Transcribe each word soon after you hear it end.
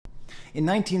In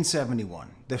 1971,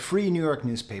 the free New York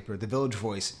newspaper, The Village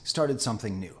Voice, started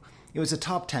something new. It was a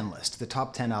top 10 list, the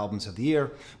top 10 albums of the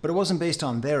year, but it wasn't based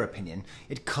on their opinion.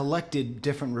 It collected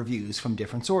different reviews from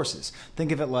different sources.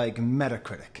 Think of it like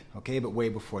Metacritic, okay, but way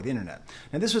before the internet.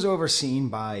 Now this was overseen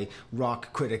by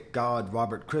rock critic god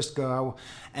Robert Christgau,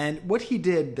 and what he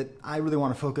did that I really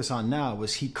want to focus on now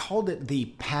was he called it the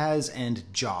Paz and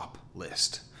Jop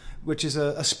list, which is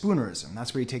a spoonerism.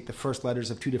 That's where you take the first letters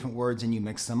of two different words and you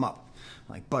mix them up,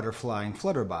 like butterfly and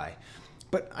flutterby.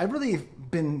 But I've really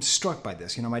been struck by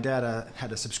this. You know, my dad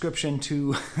had a subscription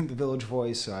to The Village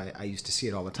Voice, so I used to see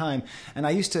it all the time. And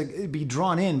I used to be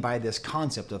drawn in by this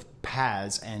concept of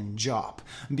Paz and Jop.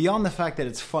 Beyond the fact that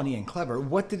it's funny and clever,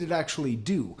 what did it actually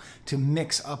do to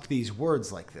mix up these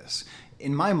words like this?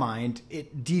 In my mind,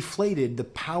 it deflated the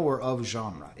power of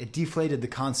genre. It deflated the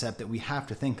concept that we have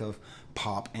to think of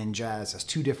pop and jazz as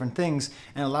two different things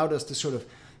and allowed us to sort of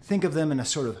think of them in a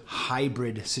sort of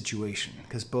hybrid situation,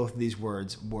 because both of these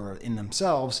words were in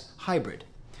themselves hybrid.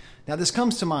 Now this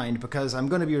comes to mind because I'm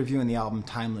going to be reviewing the album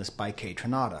Timeless by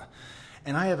Kaytranada,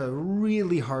 and I have a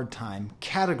really hard time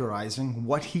categorizing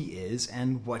what he is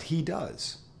and what he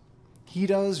does. He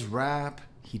does rap,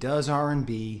 he does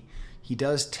R&B, he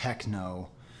does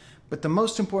techno, but the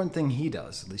most important thing he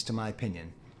does, at least in my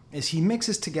opinion, is he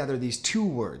mixes together these two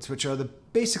words, which are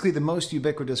basically the most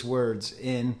ubiquitous words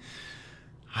in,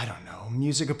 I don't know,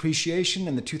 music appreciation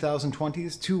in the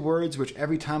 2020s. Two words which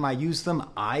every time I use them,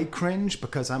 I cringe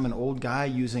because I'm an old guy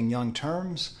using young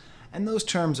terms. And those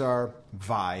terms are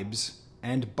vibes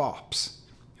and bops.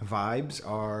 Vibes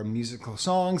are musical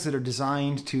songs that are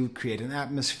designed to create an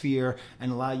atmosphere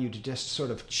and allow you to just sort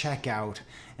of check out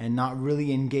and not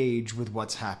really engage with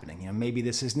what's happening. You know, maybe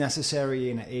this is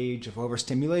necessary in an age of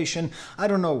overstimulation. I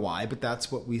don't know why, but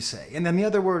that's what we say. And then the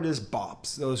other word is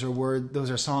bops. Those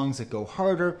are songs that go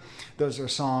harder. Those are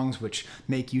songs which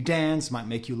make you dance, might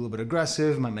make you a little bit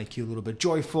aggressive, might make you a little bit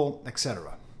joyful,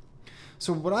 etc.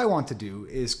 So what I want to do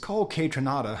is call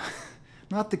Kaytranada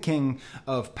not the king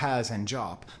of Paz and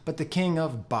Jop, but the king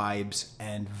of Bibes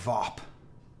and Vop.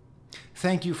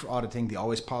 Thank you for auditing the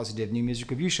Always Positive New Music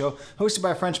Review Show, hosted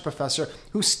by a French professor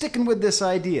who's sticking with this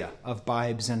idea of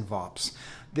Bibes and Vops.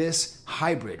 This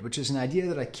hybrid, which is an idea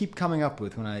that I keep coming up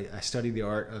with when I study the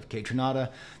art of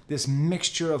Kaytranada, this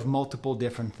mixture of multiple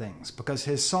different things, because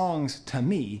his songs, to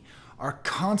me, are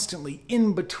constantly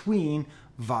in between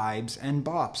vibes and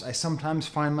bops. I sometimes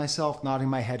find myself nodding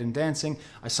my head and dancing.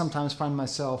 I sometimes find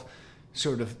myself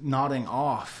sort of nodding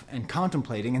off and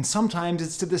contemplating, and sometimes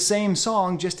it's to the same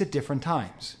song just at different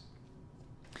times.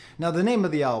 Now the name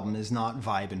of the album is not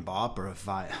Vibe and Bop or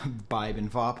Vibe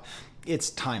and Vop, it's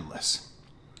Timeless.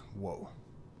 Whoa.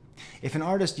 If an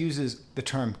artist uses the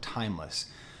term timeless,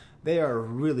 they are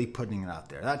really putting it out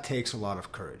there. That takes a lot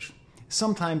of courage.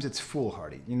 Sometimes it's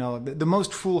foolhardy. You know, the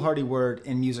most foolhardy word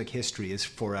in music history is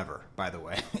forever, by the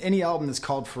way. Any album that's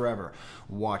called Forever,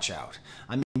 watch out.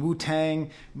 I mean,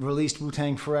 Wu-Tang released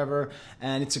Wu-Tang Forever,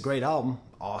 and it's a great album,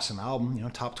 awesome album, you know,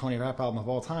 top 20 rap album of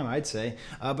all time, I'd say,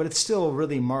 but it still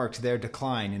really marked their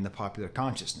decline in the popular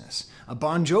consciousness.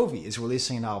 Bon Jovi is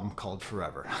releasing an album called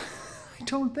Forever. I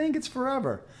don't think it's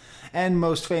forever. And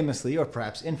most famously, or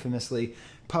perhaps infamously,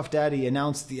 Puff Daddy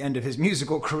announced the end of his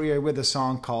musical career with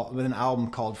an album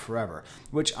called Forever,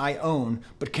 which I own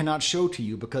but cannot show to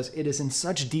you because it is in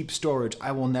such deep storage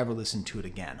I will never listen to it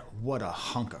again. What a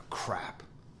hunk of crap.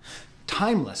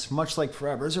 Timeless, much like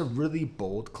Forever, is a really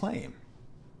bold claim.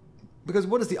 Because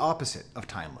what is the opposite of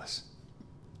timeless?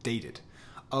 Dated.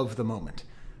 Of the moment.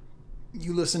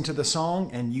 You listen to the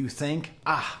song and you think,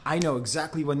 I know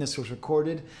exactly when this was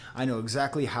recorded. I know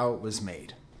exactly how it was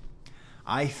made.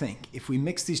 I think if we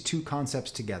mix these two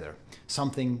concepts together,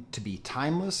 something to be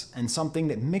timeless and something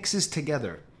that mixes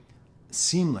together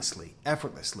seamlessly,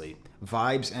 effortlessly,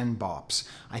 vibes and bops,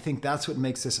 I think that's what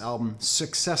makes this album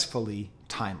successfully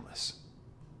timeless,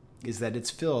 is that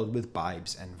it's filled with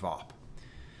vibes and vop.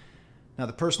 Now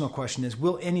the personal question is,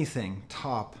 will anything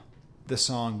top the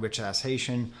song Rich Ass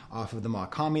Haitian off of the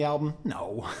Makami album?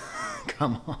 No.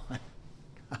 Come on.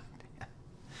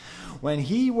 When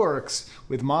he works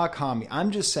with Makami,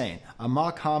 I'm just saying, a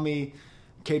Makami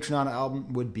Kaytranada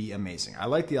album would be amazing. I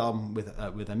like the album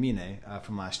with Amine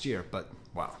from last year, but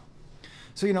wow.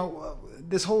 So, you know,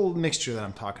 this whole mixture that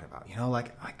I'm talking about, you know,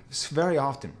 like very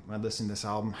often when I listen to this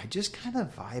album, I just kind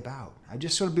of vibe out. I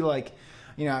just sort of be like,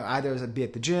 you know, either I'd be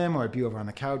at the gym or I'd be over on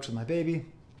the couch with my baby.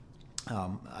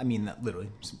 I mean that literally,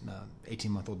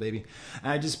 18-month-old baby.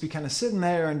 And I'd just be kind of sitting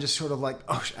there and just sort of like,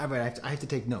 oh, I have to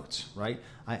take notes, right?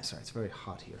 Sorry, it's very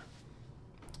hot here.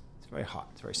 It's very hot.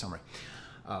 It's very summery.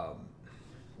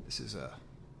 This is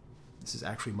This is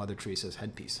actually Mother Teresa's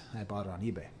headpiece. I bought it on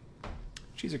eBay.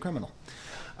 She's a criminal.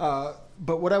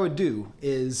 But what I would do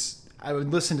is I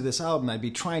would listen to this album. I'd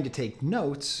be trying to take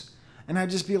notes, and I'd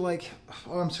just be like,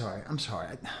 oh, I'm sorry.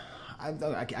 I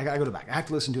gotta go back. I have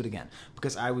to listen to it again,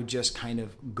 because I would just kind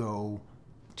of go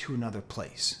to another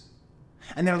place.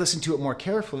 And then I listened to it more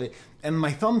carefully, and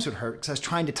my thumbs would hurt because I was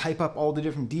trying to type up all the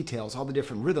different details, all the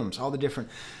different rhythms, all the different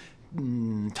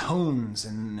tones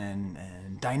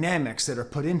and dynamics that are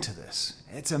put into this.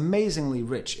 It's amazingly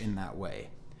rich in that way.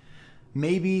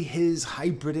 Maybe his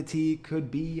hybridity could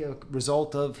be a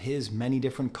result of his many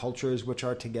different cultures which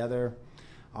are together.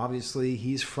 Obviously,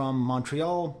 he's from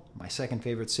Montreal, my second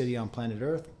favorite city on planet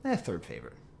Earth. Third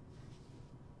favorite.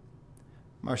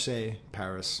 Marseille,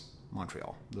 Paris,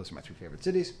 Montreal. Those are my three favorite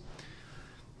cities.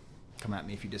 Come at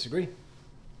me if you disagree.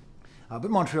 But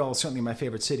Montreal is certainly my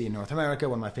favorite city in North America,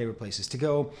 one of my favorite places to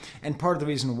go. And part of the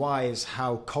reason why is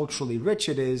how culturally rich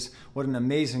it is, what an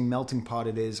amazing melting pot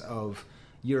it is of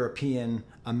European,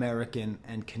 American,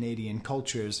 and Canadian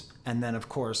cultures. And then, of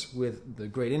course, with the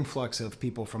great influx of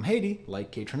people from Haiti,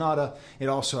 like Kaytranada, it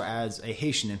also adds a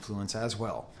Haitian influence as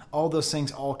well. All those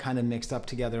things all kind of mixed up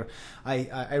together.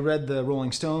 I read the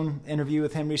Rolling Stone interview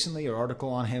with him recently, or article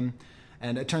on him,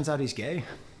 and it turns out he's gay.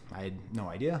 I had no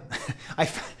idea.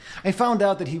 I found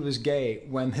out that he was gay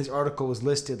when his article was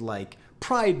listed like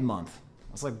Pride Month.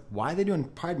 I was like, why are they doing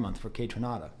Pride Month for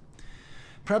Kaytranada?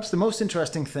 Perhaps the most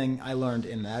interesting thing I learned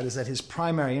in that is that his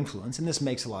primary influence, and this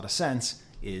makes a lot of sense,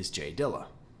 is Jay Dilla,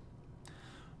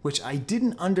 which I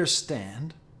didn't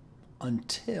understand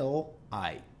until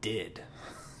I did.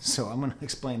 So I'm going to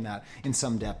explain that in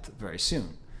some depth very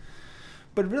soon.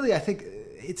 But really, I think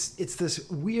it's this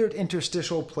weird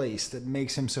interstitial place that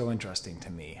makes him so interesting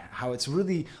to me. How it's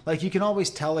really, like, you can always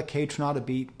tell a Kaytranada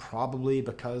beat probably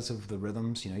because of the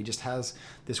rhythms. You know, he just has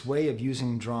this way of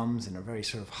using drums in a very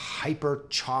sort of hyper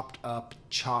chopped up,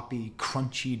 choppy,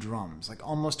 crunchy drums, like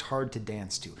almost hard to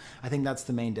dance to. I think that's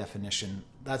the main definition.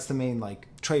 That's the main, like,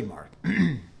 trademark.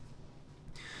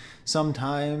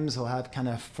 Sometimes he'll have kind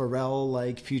of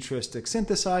Pharrell-like futuristic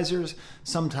synthesizers.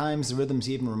 Sometimes the rhythms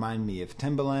even remind me of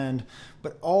Timbaland.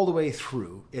 But all the way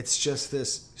through, it's just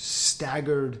this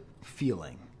staggered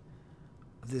feeling.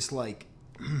 This, like,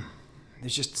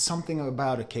 there's just something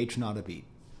about a Kaytranada beat.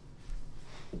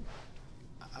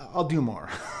 I'll do more.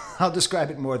 I'll describe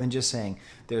it more than just saying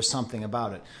there's something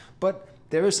about it. But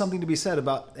there is something to be said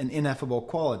about an ineffable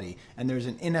quality, and there's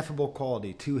an ineffable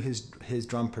quality to his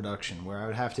drum production, where I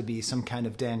would have to be some kind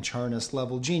of Dan Charnas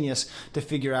level genius to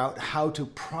figure out how to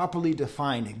properly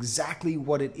define exactly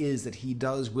what it is that he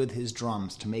does with his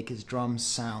drums to make his drums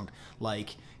sound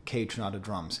like Kaytranada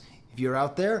drums. If you're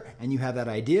out there and you have that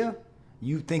idea,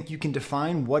 you think you can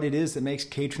define what it is that makes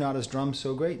Kaytranada's drums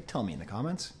so great, tell me in the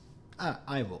comments.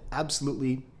 I will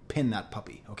absolutely pin that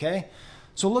puppy, okay?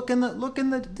 So look in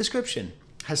the description.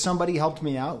 Has somebody helped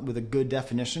me out with a good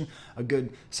definition, a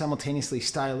good simultaneously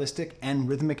stylistic and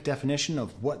rhythmic definition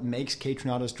of what makes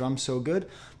Kaytranada's drums so good?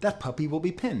 That puppy will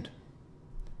be pinned.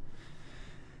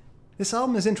 This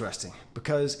album is interesting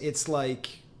because it's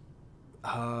like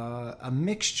a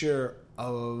mixture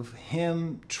of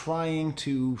him trying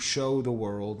to show the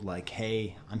world, like,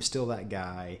 hey, I'm still that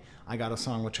guy. I got a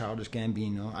song with Childish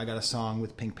Gambino. I got a song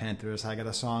with Pink Panthers. I got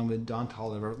a song with Don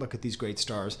Toliver. Look at these great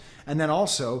stars. And then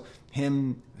also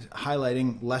him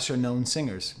highlighting lesser-known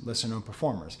singers, lesser-known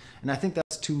performers. And I think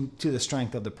that's to the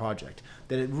strength of the project,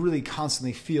 that it really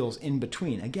constantly feels in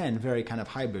between. Again, very kind of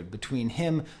hybrid between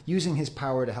him using his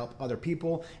power to help other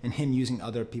people and him using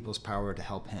other people's power to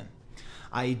help him.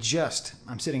 I'm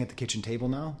sitting at the kitchen table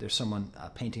now. There's someone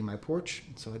painting my porch,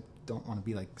 so I don't want to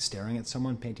be like staring at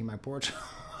someone painting my porch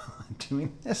while I'm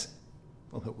doing this.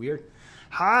 A little bit weird.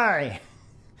 Hi!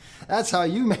 That's how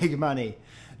you make money.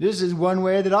 This is one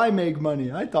way that I make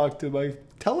money. I talk to my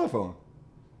telephone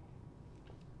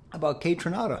about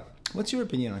Kaytranada. What's your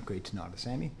opinion on Kaytranada,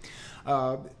 Sammy?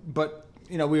 But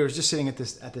you know, we were just sitting at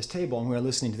this table and we were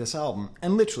listening to this album,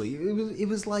 and literally, it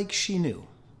was like she knew.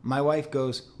 My wife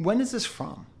goes, when is this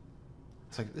from?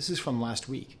 It's like, this is from last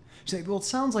week. She's like, well, it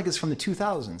sounds like it's from the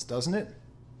 2000s, doesn't it?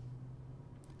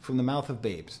 From the mouth of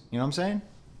babes. You know what I'm saying?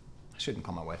 I shouldn't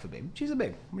call my wife a babe. She's a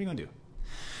babe. What are you going to do?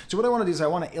 So what I want to do is I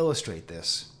want to illustrate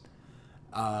this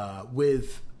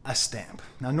with a stamp.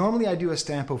 Now, normally I do a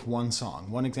stamp of one song,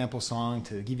 one example song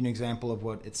to give you an example of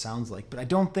what it sounds like. But I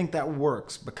don't think that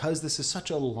works because this is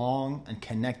such a long and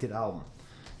connected album.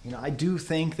 You know, I do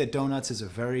think that Donuts is a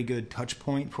very good touch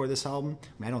point for this album. I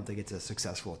mean, I don't think it's as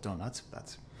successful as Donuts.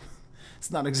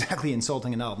 It's not exactly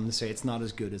insulting an album to say it's not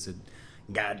as good as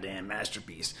goddamn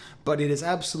masterpiece. But it is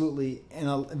absolutely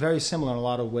very similar in a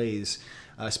lot of ways,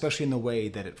 especially in the way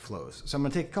that it flows. So I'm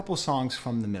going to take a couple songs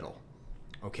from the middle,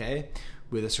 okay,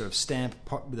 with a sort of stamp,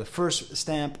 with the first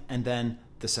stamp and then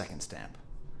the second stamp.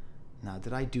 Now,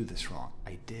 did I do this wrong?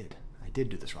 I did. I did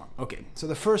do this wrong. Okay, so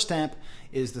the first stamp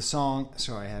is the song.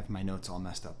 Sorry, I have my notes all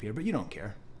messed up here, but you don't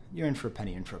care. You're in for a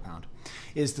penny, in for a pound.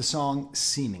 Is the song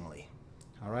Seemingly.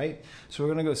 All right? So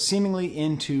we're going to go seemingly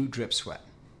into Drip Sweat.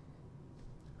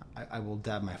 I will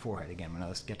dab my forehead again when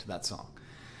I get to that song.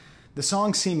 The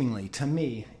song Seemingly, to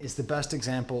me, is the best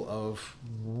example of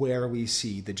where we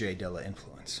see the J Dilla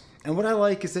influence. And what I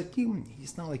like is that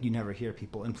it's not like you never hear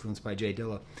people influenced by J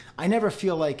Dilla. I never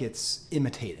feel like it's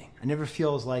imitating. I never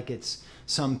feels like it's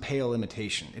some pale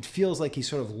imitation. It feels like he's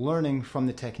sort of learning from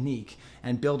the technique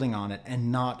and building on it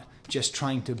and not just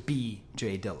trying to be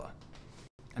J Dilla.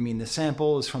 I mean, the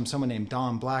sample is from someone named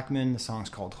Don Blackman. The song's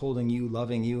called Holding You,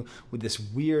 Loving You, with this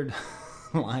weird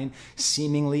line,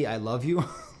 seemingly I love you.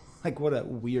 Like, what a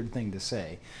weird thing to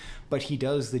say. But he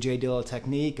does the J Dilla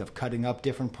technique of cutting up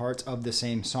different parts of the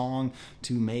same song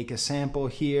to make a sample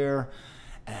here.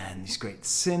 And these great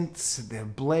synths, they're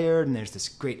blared, and there's this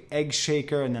great egg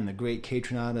shaker, and then the great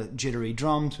Kaytranada jittery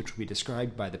drums, which will be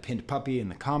described by the pinned puppy in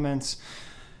the comments.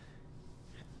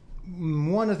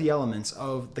 One of the elements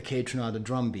of the Kaytranada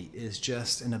drum beat is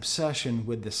just an obsession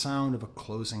with the sound of a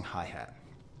closing hi-hat.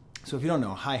 So if you don't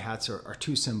know, hi-hats are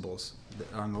two cymbals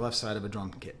that are on the left side of a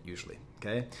drum kit usually,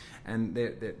 okay? And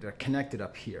they're connected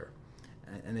up here,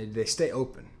 and they stay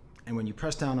open. And when you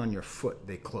press down on your foot,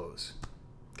 they close,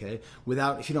 okay?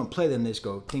 If you don't play them, they just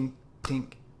go tink,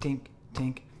 tink, tink,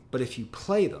 tink. But if you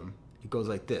play them, it goes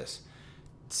like this.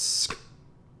 Tsk,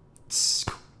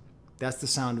 tsk. That's the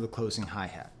sound of a closing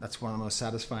hi-hat. That's one of the most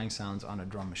satisfying sounds on a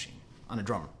drum machine, on a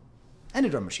drummer, and a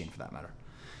drum machine for that matter.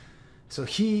 So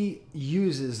he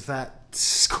uses that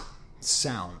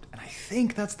sound, and I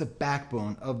think that's the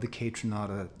backbone of the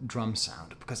Kaytranada drum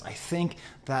sound, because I think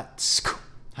that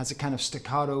has a kind of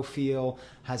staccato feel,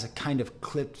 has a kind of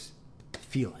clipped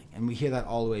feeling, and we hear that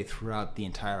all the way throughout the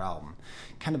entire album.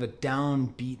 Kind of a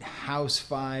downbeat house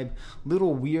vibe,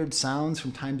 little weird sounds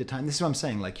from time to time. This is what I'm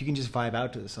saying, like, you can just vibe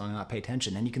out to the song and not pay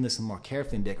attention, and you can listen more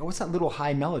carefully and be like, oh, what's that little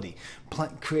high melody?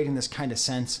 Creating this kind of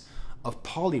sense of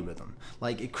polyrhythm.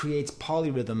 Like, it creates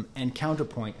polyrhythm and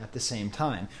counterpoint at the same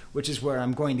time, which is where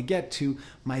I'm going to get to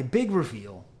my big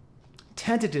reveal,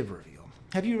 tentative reveal.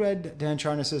 Have you read Dan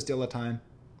Charnas' Dilla Time?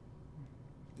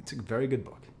 It's a very good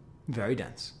book, very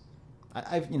dense.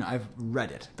 I've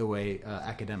read it the way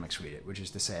academics read it, which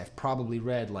is to say I've probably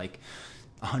read like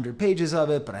 100 pages of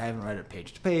it, but I haven't read it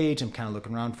page to page. I'm kind of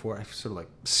looking around for it. I've sort of like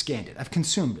scanned it. I've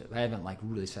consumed it. I haven't like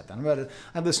really sat down and read it.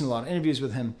 I've listened to a lot of interviews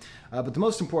with him, but the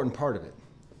most important part of it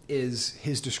is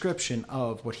his description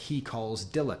of what he calls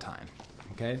Dilla time,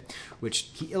 okay?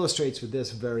 Which he illustrates with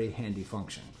this very handy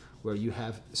function, where you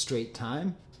have straight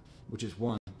time, which is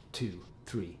 1, 2,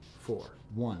 3, 4,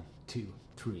 1, 2,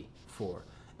 3, 4,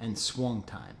 and swung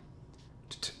time.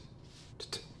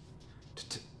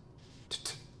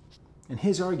 And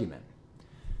his argument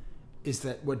is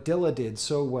that what Dilla did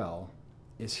so well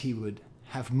is he would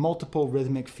have multiple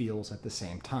rhythmic feels at the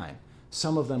same time.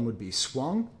 Some of them would be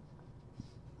swung,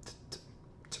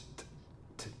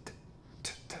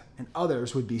 and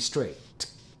others would be straight.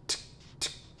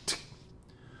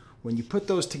 When you put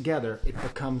those together, it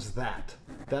becomes that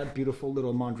beautiful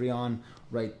little Mondrian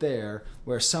right there,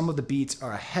 where some of the beats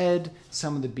are ahead,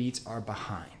 some of the beats are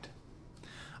behind.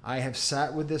 I have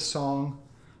sat with this song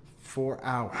for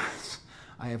hours.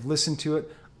 I have listened to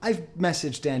it. I've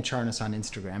messaged Dan Charnas on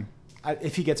Instagram.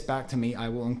 If he gets back to me, I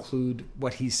will include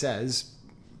what he says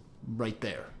right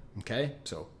there, okay?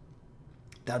 So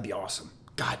that'd be awesome.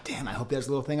 God damn, I hope there's a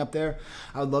little thing up there.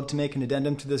 I would love to make an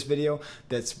addendum to this video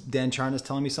that's Dan Charnas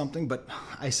telling me something, but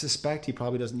I suspect he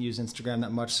probably doesn't use Instagram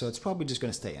that much, so it's probably just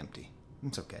going to stay empty.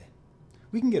 It's okay.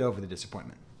 We can get over the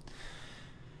disappointment.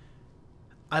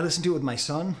 I listened to it with my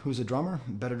son, who's a drummer,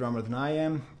 a better drummer than I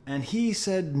am, and he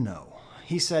said no.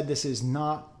 He said this is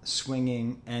not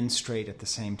swinging and straight at the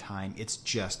same time. It's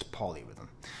just polyrhythm.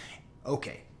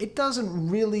 Okay, it doesn't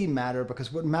really matter,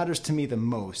 because what matters to me the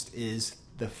most is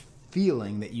the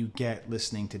feeling that you get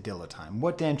listening to Dilla Time.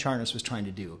 What Dan Charnas was trying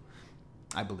to do,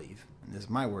 I believe, and this is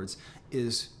my words,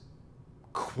 is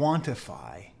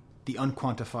quantify the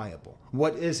unquantifiable.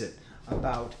 What is it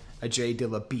about a J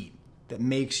Dilla beat that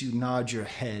makes you nod your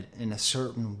head in a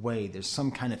certain way? There's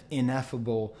some kind of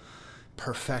ineffable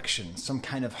perfection, some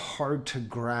kind of hard to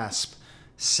grasp,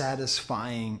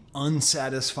 satisfying,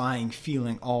 unsatisfying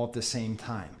feeling all at the same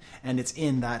time. And it's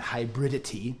in that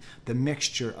hybridity, the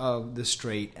mixture of the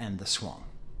straight and the swung.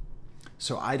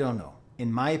 So I don't know.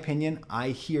 In my opinion, I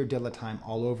hear Dilettime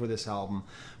all over this album,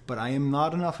 but I am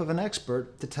not enough of an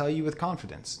expert to tell you with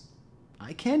confidence.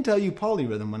 I can tell you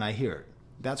polyrhythm when I hear it.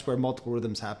 That's where multiple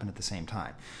rhythms happen at the same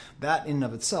time. That in and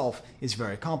of itself is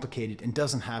very complicated and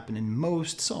doesn't happen in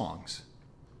most songs.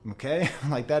 Okay?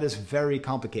 Like, that is very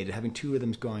complicated, having two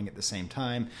rhythms going at the same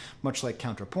time, much like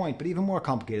counterpoint, but even more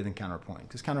complicated than counterpoint,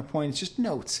 because counterpoint is just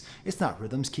notes. It's not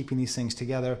rhythms keeping these things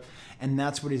together, and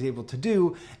that's what he's able to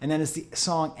do. And then as the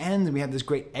song ends, we have this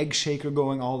great egg shaker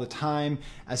going all the time.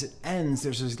 As it ends,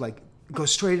 there's this, like, it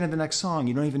goes straight into the next song.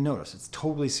 You don't even notice. It's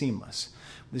totally seamless.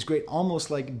 This great, almost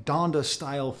like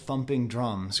Donda-style thumping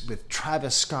drums with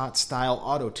Travis Scott-style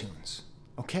auto-tunes.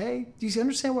 Okay? Do you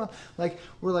understand what, like,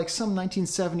 we're like some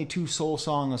 1972 soul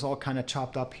song is all kind of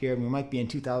chopped up here, and we might be in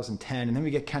 2010, and then we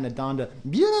get kind of Donda,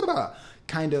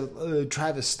 kind of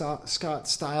Travis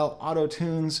Scott-style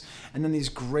auto-tunes, and then these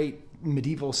great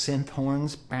medieval synth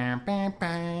horns, bam, bam,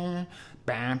 bam,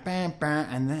 bam, bam, bam,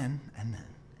 and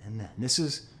then. This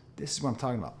is what I'm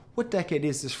talking about. What decade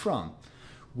is this from?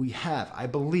 We have, I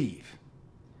believe,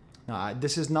 now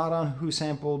this is not on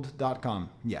whosampled.com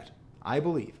yet. I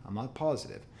believe, I'm not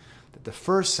positive, that the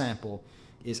first sample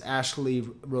is Ashley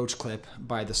Roachcliffe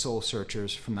by the Soul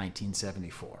Searchers from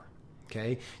 1974.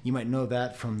 Okay? You might know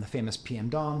that from the famous PM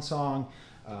Dawn song.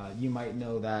 You might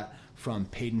know that from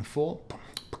Paid in Full.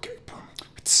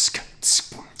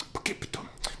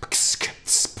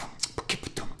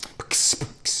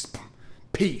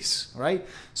 Peace, right?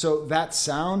 So that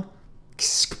sound,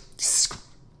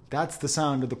 that's the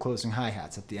sound of the closing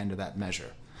hi-hats at the end of that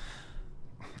measure.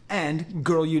 And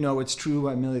Girl You Know It's True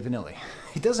by Milli Vanilli.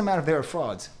 It doesn't matter if they were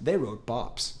frauds. They wrote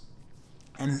bops.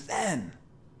 And then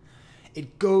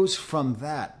it goes from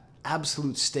that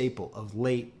absolute staple of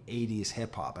late 80s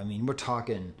hip-hop. I mean, we're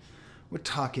talking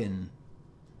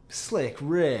Slick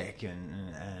Rick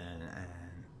and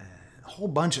a whole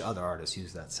bunch of other artists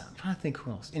use that sound. I'm trying to think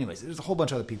who else. Anyways, there's a whole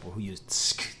bunch of other people who used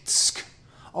tsk, tsk.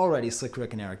 Already Slick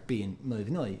Rick and Eric B. and Milli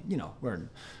Vanilli, you know,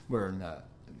 we're in the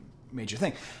major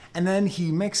thing. And then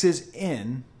he mixes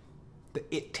in the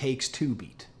It Takes Two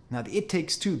beat. Now, the It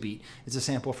Takes Two beat is a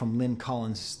sample from Lynn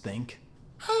Collins' Think.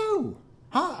 Oh,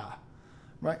 ha,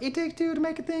 right? It takes two to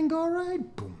make a thing go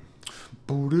right. Boom,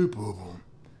 boom, boom, boom.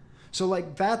 So,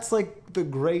 like, that's like the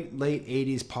great late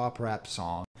 80s pop rap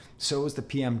song. So is the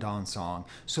PM Dawn song.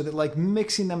 So that, like,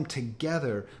 mixing them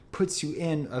together puts you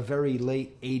in a very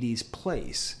late 80s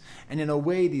place. And in a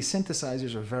way, these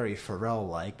synthesizers are very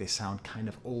Pharrell-like. They sound kind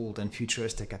of old and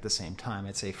futuristic at the same time.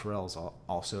 I'd say Pharrell's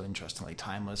also interestingly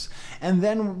timeless. And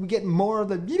then we get more of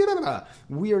the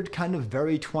weird kind of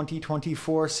very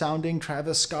 2024 sounding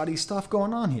Travis Scotty stuff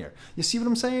going on here. You see what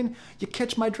I'm saying? You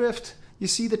catch my drift? You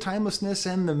see the timelessness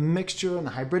and the mixture and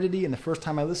the hybridity. And the first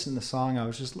time I listened to the song, I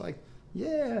was just like,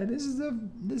 yeah, this is a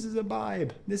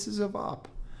vibe. This is a vop.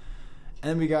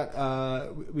 And we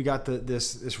got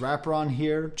this rapper on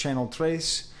here, Channel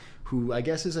Trace, who I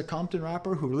guess is a Compton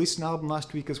rapper who released an album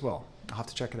last week as well. I'll have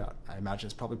to check it out. I imagine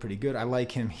it's probably pretty good. I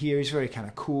like him here. He's very kind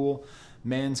of cool.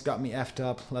 Man's got me effed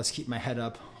up. Let's keep my head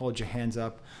up. Hold your hands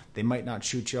up. They might not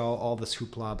shoot y'all. All this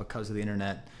hoopla because of the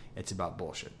internet. It's about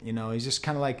bullshit. You know, he's just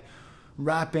kind of like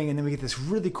rapping, and then we get this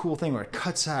really cool thing where it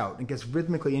cuts out and gets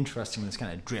rhythmically interesting with this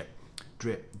kind of drip,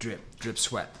 drip, drip, drip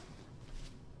sweat.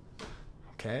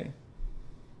 Okay?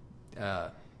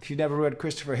 If you've never read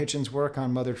Christopher Hitchens' work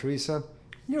on Mother Teresa,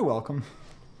 you're welcome.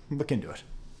 Look into it.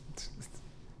 It's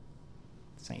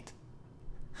saint.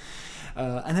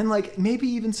 And then, like, maybe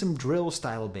even some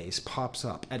drill-style bass pops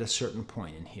up at a certain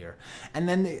point in here. And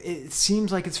then it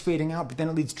seems like it's fading out, but then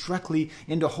it leads directly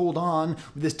into Hold On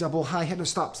with this double hi-hat.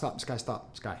 Stop, Sky,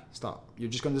 stop. You're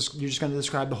just going to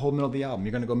describe the whole middle of the album.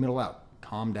 You're going to go middle out.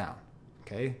 Calm down,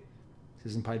 okay?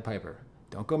 This isn't Pied Piper.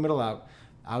 Don't go middle out.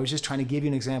 I was just trying to give you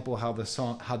an example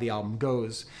of how the album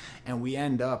goes, and we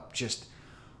end up just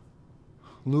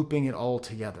looping it all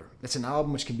together. It's an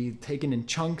album which can be taken in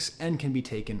chunks and can be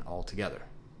taken all together.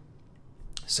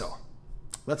 So,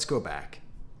 let's go back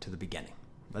to the beginning.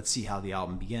 Let's see how the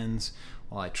album begins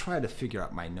while I try to figure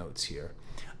out my notes here.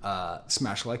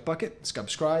 Smash the like bucket,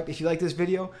 subscribe. If you like this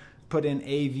video, put in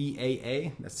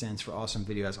AVAA. That stands for awesome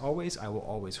video as always. I will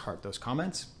always heart those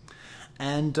comments.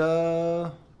 And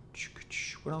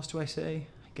what else do I say?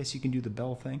 I guess you can do the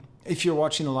bell thing. If you're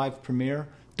watching the live premiere,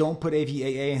 don't put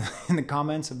AVAA in the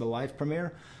comments of the live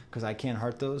premiere, because I can't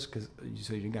heart those,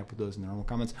 so you gotta put those in the normal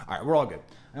comments. All right, we're all good.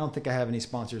 I don't think I have any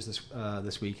sponsors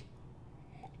this week.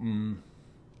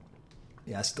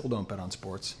 Yeah, still don't bet on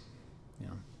sports. You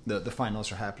know, the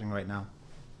finals are happening right now.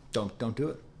 Don't do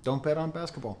it. Don't bet on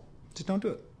basketball. Just don't do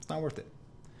it. It's not worth it.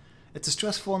 It's a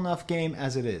stressful enough game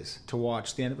as it is to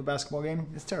watch the end of a basketball game.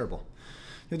 It's terrible.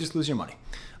 You'll just lose your money.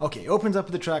 Okay, opens up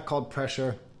with a track called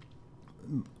Pressure.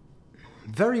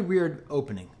 Very weird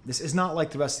opening. This is not like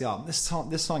the rest of the album.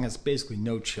 This song has basically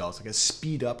no chill. It's like a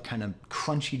speed up kind of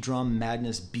crunchy drum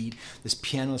madness beat. This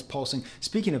piano is pulsing.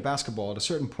 Speaking of basketball, at a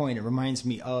certain point it reminds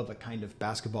me of a kind of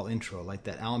basketball intro, like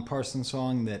that Alan Parsons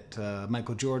song that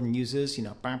Michael Jordan uses, you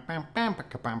know, bam, bam, bam,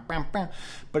 bam, bam, bam.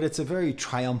 But it's a very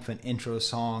triumphant intro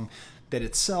song that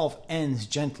itself ends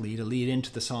gently to lead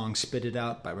into the song Spit It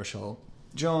Out by Rochelle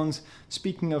Jones.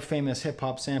 Speaking of famous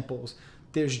hip-hop samples,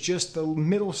 there's just the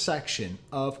middle section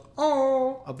of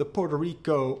the Puerto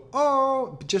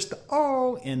Rico just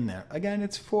the in there. Again,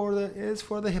 it's for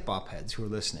the hip hop heads who are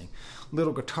listening.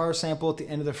 Little guitar sample at the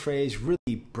end of the phrase,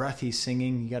 really breathy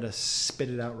singing. You got to spit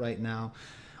it out right now.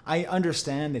 I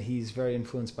understand that he's very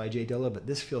influenced by Jay Dilla, but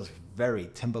this feels very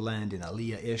Timbaland and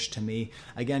Aaliyah-ish to me.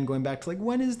 Again, going back to like,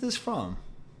 when is this from?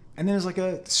 And then there's like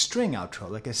a string outro,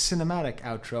 like a cinematic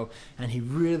outro, and he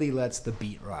really lets the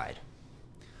beat ride.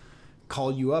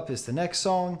 Call You Up is the next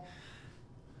song.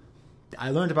 I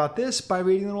learned about this by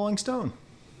reading the Rolling Stone.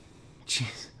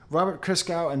 Jeez. Robert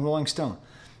Christgau and Rolling Stone.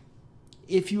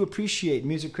 If you appreciate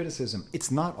music criticism,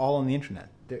 it's not all on the internet.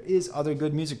 There is other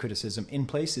good music criticism in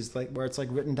places like where it's like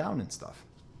written down and stuff.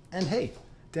 And hey,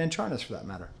 Dan Charnas for that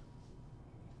matter.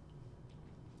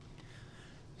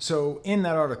 So in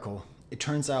that article, it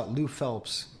turns out Lou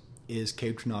Phelps is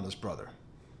Kaytranada's brother.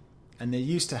 And they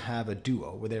used to have a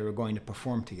duo where they were going to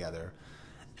perform together,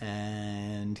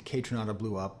 and Kaytranada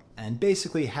blew up and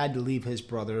basically had to leave his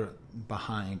brother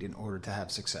behind in order to have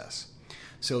success.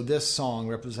 So this song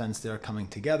represents their coming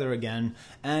together again,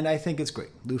 and I think it's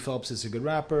great. Lou Phelps is a good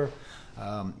rapper,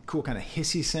 cool kind of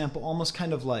hissy sample, almost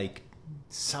kind of like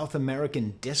South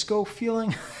American disco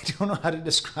feeling. I don't know how to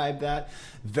describe that.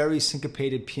 Very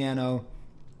syncopated piano.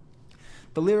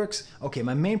 The lyrics, okay,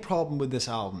 my main problem with this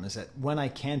album is that when I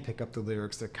can pick up the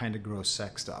lyrics, they're kind of gross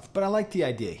sex stuff. But I like the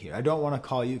idea here. I don't want to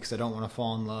call you because I don't want to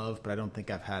fall in love, but I don't think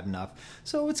I've had enough.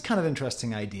 So it's kind of an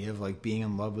interesting idea of like being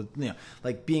in love with, you know,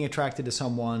 like being attracted to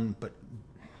someone, but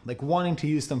like wanting to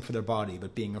use them for their body,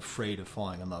 but being afraid of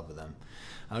falling in love with them.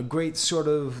 A great sort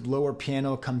of lower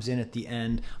piano comes in at the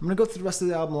end. I'm going to go through the rest of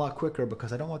the album a lot quicker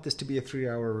because I don't want this to be a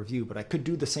 3-hour review, but I could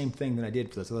do the same thing that I did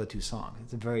for those other two songs.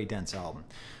 It's a very dense album.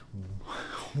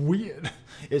 Weird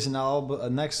is an album, a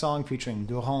next song featuring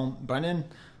Durham Brennan.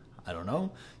 I don't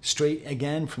know. Straight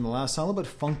again from the last song, a little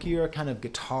bit funkier, kind of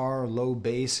guitar, low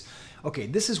bass. Okay,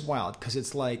 this is wild because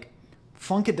it's like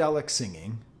funkadelic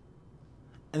singing,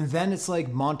 and then it's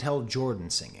like Montel Jordan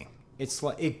singing. It's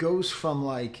like it goes from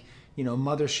like, you know,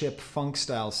 Mothership funk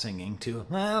style singing to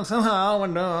well, somehow I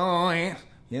know it.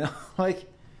 You know, like.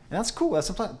 And that's cool. That's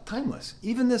timeless.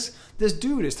 Even this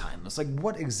dude is timeless. Like,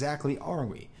 what exactly are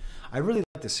we? I really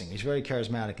like this singer. He's very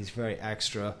charismatic. He's very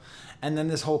extra. And then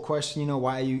this whole question, you know,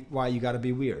 why you got to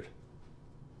be weird?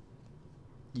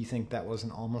 You think that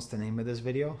wasn't almost the name of this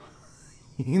video?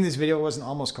 You think this video wasn't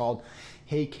almost called,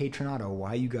 "Hey Kaytranada,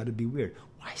 why you got to be weird?"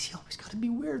 Why is he always got to be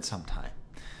weird sometime?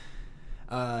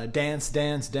 Dance,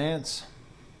 dance, dance.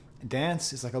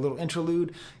 Dance is like a little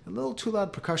interlude, a little too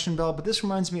loud percussion bell, but this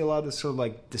reminds me a lot of this sort of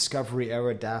like Discovery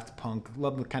era Daft Punk.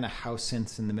 Love the kind of house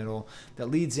synths in the middle that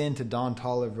leads into Don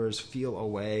Toliver's Feel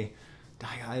Away.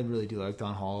 I really do like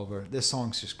Don Oliver. This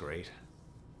song's just great.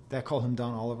 Did I call him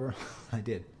Don Oliver? I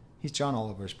did. He's John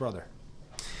Oliver's brother.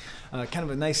 Kind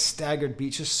of a nice staggered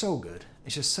beat, just so good.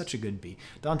 It's just such a good beat.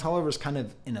 Don Toliver's kind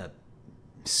of in a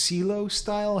CeeLo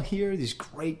style here, these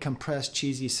great compressed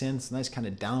cheesy synths, nice kind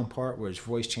of down part where his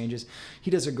voice changes.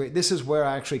 He does a great, this is where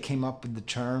I actually came up with the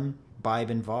term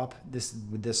Bibes Vop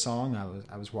with this song.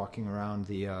 I was walking around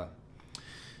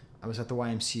I was at the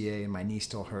YMCA and my knee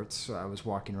still hurts, so I was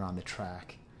walking around the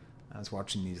track. I was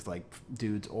watching these like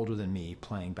dudes older than me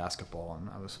playing basketball, and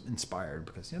I was inspired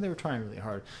because, you know, they were trying really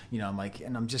hard. You know, I'm like,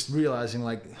 and I'm just realizing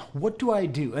like, what do I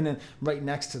do? And then right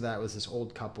next to that was this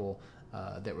old couple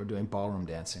that were doing ballroom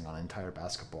dancing on entire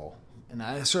basketball. And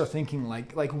I was sort of thinking,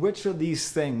 like which of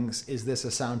these things is this a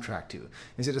soundtrack to?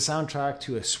 Is it a soundtrack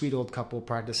to a sweet old couple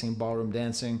practicing ballroom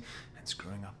dancing and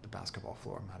screwing up the basketball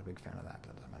floor? I'm not a big fan of that, but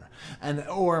it doesn't matter.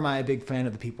 Or am I a big fan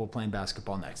of the people playing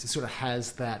basketball next? It sort of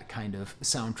has that kind of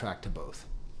soundtrack to both.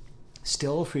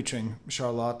 Still featuring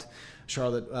Charlotte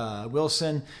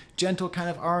Wilson, gentle kind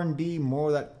of R&B,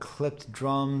 more that clipped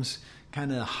drums,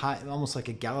 kind of high, almost like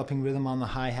a galloping rhythm on the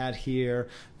hi-hat here.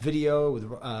 Video with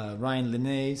Ryan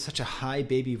Linnae, such a high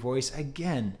baby voice.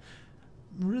 Again,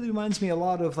 really reminds me a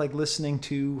lot of like listening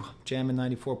to Jammin'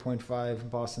 94.5,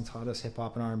 Boston's hottest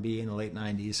hip-hop and R&B in the late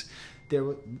 90s. There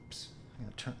was, oops, I'm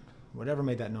gonna turn, whatever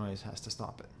made that noise has to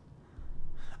stop it.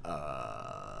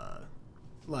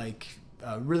 Like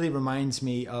really reminds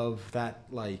me of that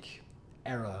like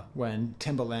era when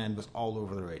Timbaland was all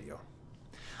over the radio.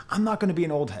 I'm not going to be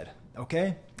an old head,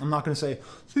 okay? I'm not going to say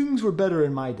things were better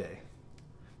in my day.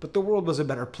 But the world was a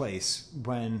better place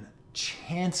when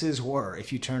chances were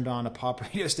if you turned on a pop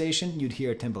radio station, you'd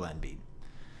hear a Timbaland beat.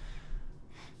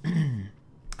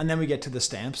 And then we get to the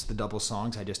stamps, the double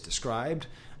songs I just described,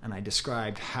 and I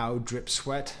described how Drip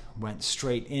Sweat went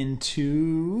straight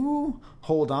into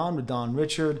Hold On with Don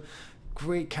Richard.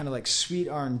 Great kind of like sweet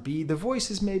R&B. The voice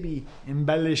is maybe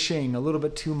embellishing a little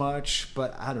bit too much,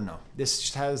 but I don't know. This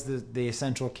just has the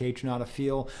essential Kaytranada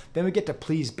feel. Then we get to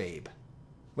Please Babe,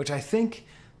 which I think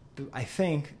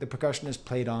the percussionist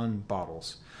played on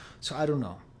bottles. So I don't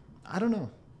know.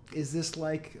 Is this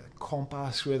like a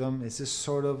kompas rhythm? Is this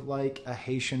sort of like a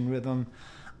Haitian rhythm?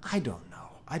 I don't know.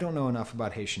 I don't know enough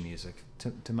about Haitian music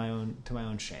to my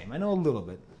own shame. I know a little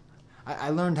bit. I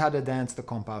learned how to dance the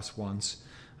kompas once.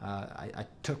 I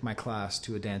took my class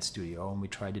to a dance studio and we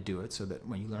tried to do it so that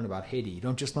when you learn about Haiti, you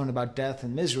don't just learn about death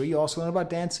and misery, you also learn about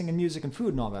dancing and music and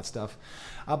food and all that stuff.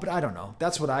 But I don't know.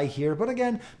 That's what I hear. But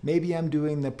again, maybe I'm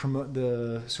doing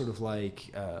the sort of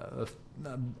like,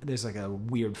 there's like a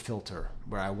weird filter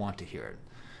where I want to hear it.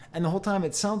 And the whole time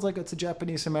it sounds like it's a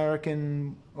Japanese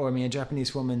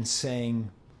woman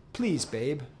saying, please,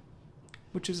 babe,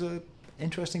 which is a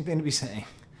interesting thing to be saying.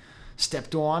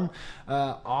 Stepped On,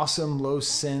 awesome low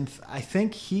synth. I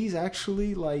think he's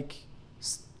actually like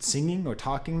singing or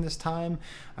talking this time.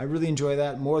 I really enjoy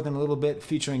that more than a little bit,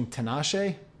 featuring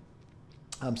Tinashe.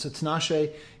 So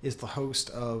Tinashe is the host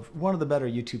of one of the better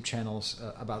YouTube channels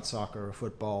about soccer or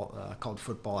football called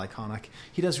Football Iconic.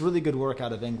 He does really good work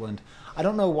out of England. I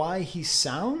don't know why he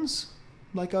sounds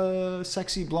like a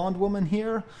sexy blonde woman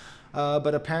here,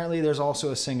 but apparently there's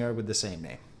also a singer with the same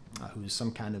name. Who's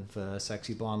some kind of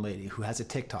sexy blonde lady who has a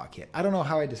TikTok hit. I don't know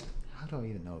how do I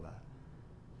even know that?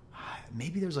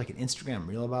 Maybe there's like an Instagram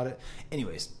reel about it.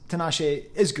 Anyways, Tinashe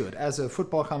is good as a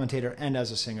football commentator and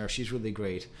as a singer. She's really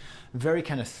great. Very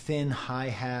kind of thin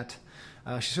hi-hat.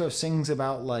 She sort of sings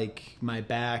about like my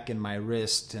back and my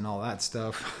wrist and all that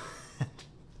stuff.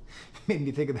 Made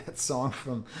me think of that song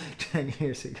from 10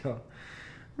 years ago.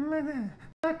 My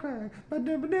crack,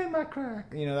 my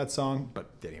crack. You know that song? But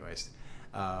anyways.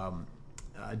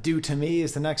 Due to Me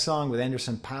is the next song with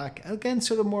Anderson .Paak. Again,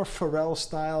 sort of more Pharrell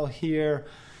style here.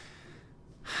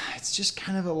 It's just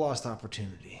kind of a lost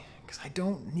opportunity because I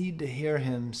don't need to hear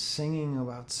him singing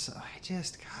about.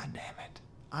 God damn it.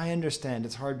 I understand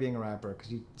it's hard being a rapper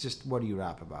because what do you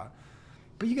rap about?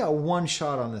 But you got one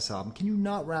shot on this album. Can you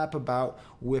not rap about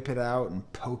whip it out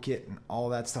and poke it and all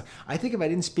that stuff? I think if I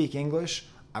didn't speak English,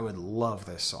 I would love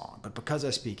this song, but because I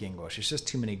speak English, it's just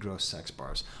too many gross sex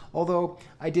bars. Although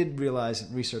I did realize,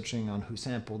 researching on who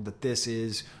sampled, that this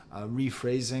is a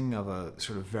rephrasing of a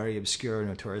sort of very obscure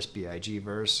Notorious B.I.G.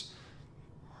 verse,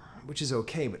 which is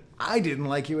okay, but I didn't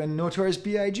like it when Notorious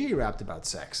B.I.G. rapped about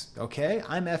sex, okay?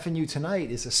 I'm effing you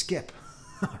tonight is a skip,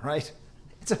 all right?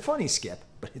 It's a funny skip,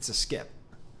 but it's a skip.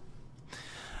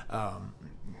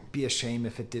 Be a shame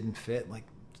if it didn't fit, like,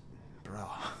 bro,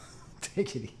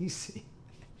 take it easy.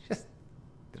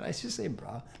 Did I just say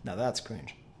bra? No, that's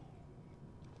cringe.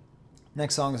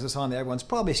 Next song is a song that everyone's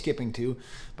probably skipping to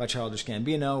by Childish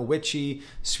Gambino, Witchy,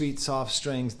 sweet, soft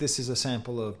strings. This is a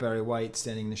sample of Barry White,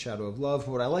 Standing in the Shadow of Love.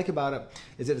 What I like about it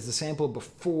is that it's a sample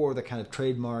before the kind of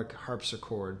trademark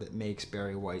harpsichord that makes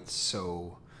Barry White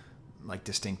so like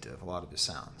distinctive, a lot of his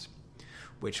sounds.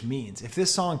 Which means if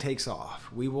this song takes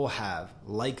off, we will have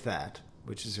Like That,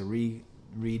 which is a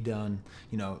redone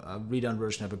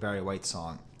version of a Barry White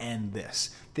song, and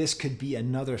this. This could be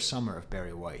another summer of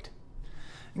Barry White.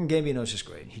 And Gambino's just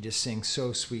great. He just sings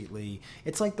so sweetly.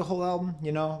 It's like the whole album,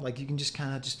 like you can just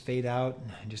kind of just fade out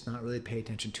and just not really pay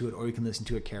attention to it, or you can listen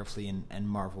to it carefully and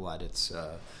marvel at its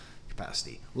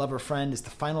capacity. Lover Friend is the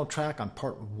final track on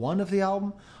part 1 of the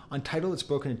album. On Tidal, it's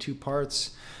broken into 2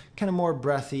 parts. Kind of more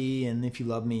breathy, and If You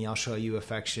Love Me, I'll Show You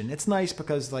Affection. It's nice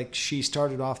because like she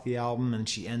started off the album and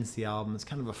she ends the album. It's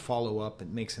kind of a follow-up. It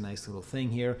makes a nice little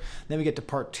thing here. Then we get to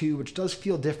part 2, which does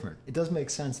feel different. It does make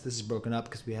sense this is broken up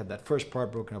because we have that first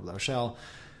part broken up with La Rochelle.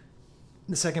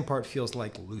 The second part feels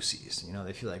like loosies.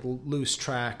 They feel like loose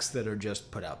tracks that are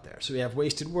just put out there. So we have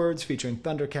Wasted Words featuring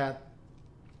Thundercat,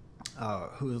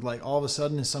 who like all of a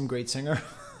sudden is some great singer.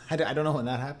 I don't know when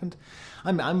that happened.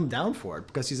 I'm down for it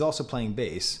because he's also playing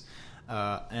bass,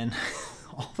 and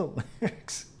all the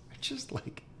lyrics are just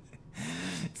like,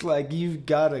 it's like you've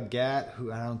got a gat who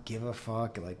I don't give a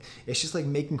fuck. Like it's just like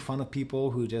making fun of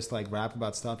people who just like rap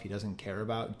about stuff he doesn't care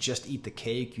about. Just eat the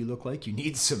cake. You look like you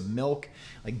need some milk.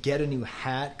 Like get a new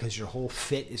hat because your whole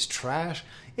fit is trash.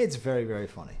 It's very, very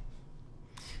funny.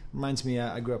 Reminds me,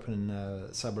 I grew up in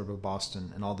a suburb of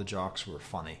Boston, and all the jocks were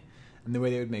funny. And the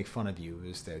way they would make fun of you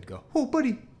is they would go, "Oh,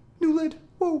 buddy, new lid.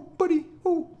 Whoa, buddy.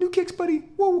 Oh, new kicks, buddy.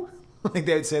 Whoa." Like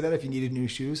they would say that if you needed new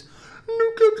shoes.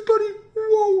 "New kicks, buddy.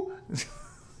 Whoa."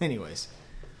 Anyways,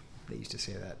 they used to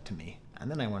say that to me. And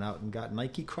then I went out and got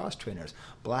Nike cross trainers,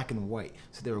 black and white.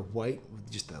 So they were white with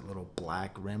just that little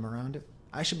black rim around it.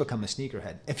 I should become a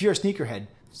sneakerhead. If you're a sneakerhead,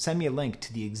 send me a link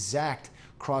to the exact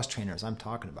cross trainers I'm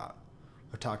talking about.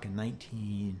 We're talking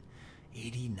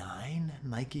 1989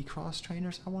 Nike cross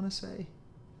trainers, I want to say.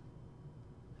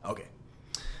 Okay.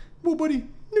 Well, buddy,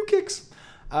 new kicks.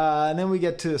 And then we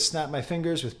get to Snap My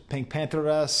Fingers with Pink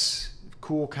Panther-esque,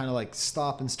 cool kind of like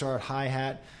stop and start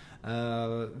hi-hat.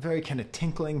 Very kind of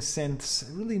tinkling synths,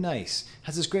 really nice.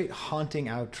 Has this great haunting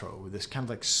outro with this kind of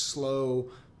like slow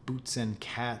boots and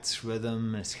cats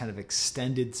rhythm, and it's kind of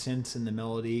extended synths in the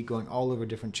melody going all over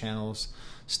different channels.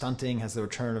 Stunting has the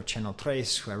return of Channel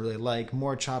Trace, who I really like,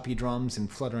 more choppy drums and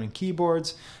fluttering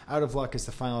keyboards. Out of Luck is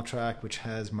the final track, which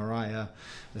has Mariah,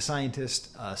 the scientist,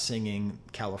 singing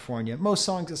California. Most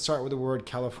songs that start with the word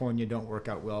California don't work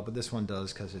out well, but this one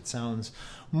does because it sounds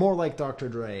more like Dr.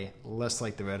 Dre, less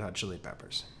like the Red Hot Chili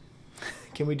Peppers.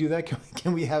 Can we do that?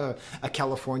 Can we have a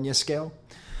California scale?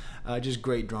 Just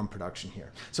great drum production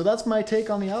here. So that's my take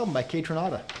on the album by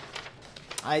Kaytranada.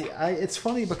 It's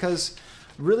funny because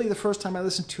really the first time I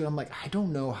listened to it, I'm like, I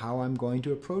don't know how I'm going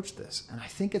to approach this. And I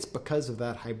think it's because of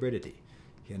that hybridity,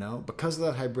 you know, because of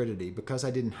that hybridity, because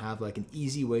I didn't have like an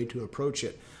easy way to approach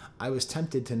it, I was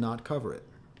tempted to not cover it.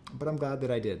 But I'm glad that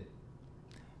I did.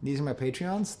 These are my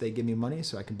Patreons. They give me money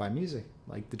so I can buy music,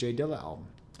 like the Jay Dilla album.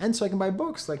 And so I can buy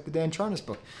books, like the Dan Charnas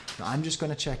book. Now, I'm just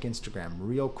going to check Instagram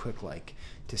real quick, like,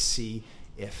 to see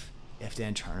if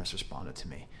Dan Charnas responded to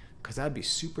me. Because that'd be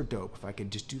super dope if I could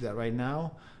just do that right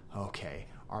now. Okay,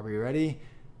 are we ready?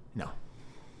 No,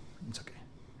 it's okay.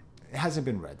 It hasn't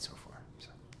been read so far. So.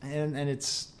 And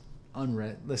it's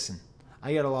unread. Listen,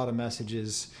 I get a lot of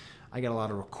messages. I get a lot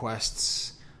of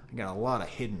requests. I got a lot of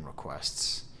hidden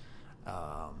requests.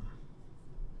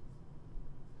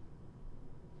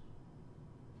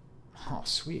 Oh,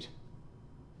 sweet.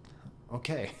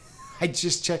 Okay. I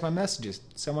just checked my messages.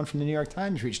 Someone from the New York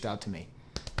Times reached out to me.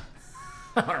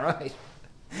 All right.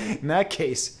 In that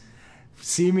case,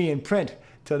 see me in print.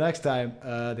 Till next time,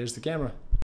 there's the camera.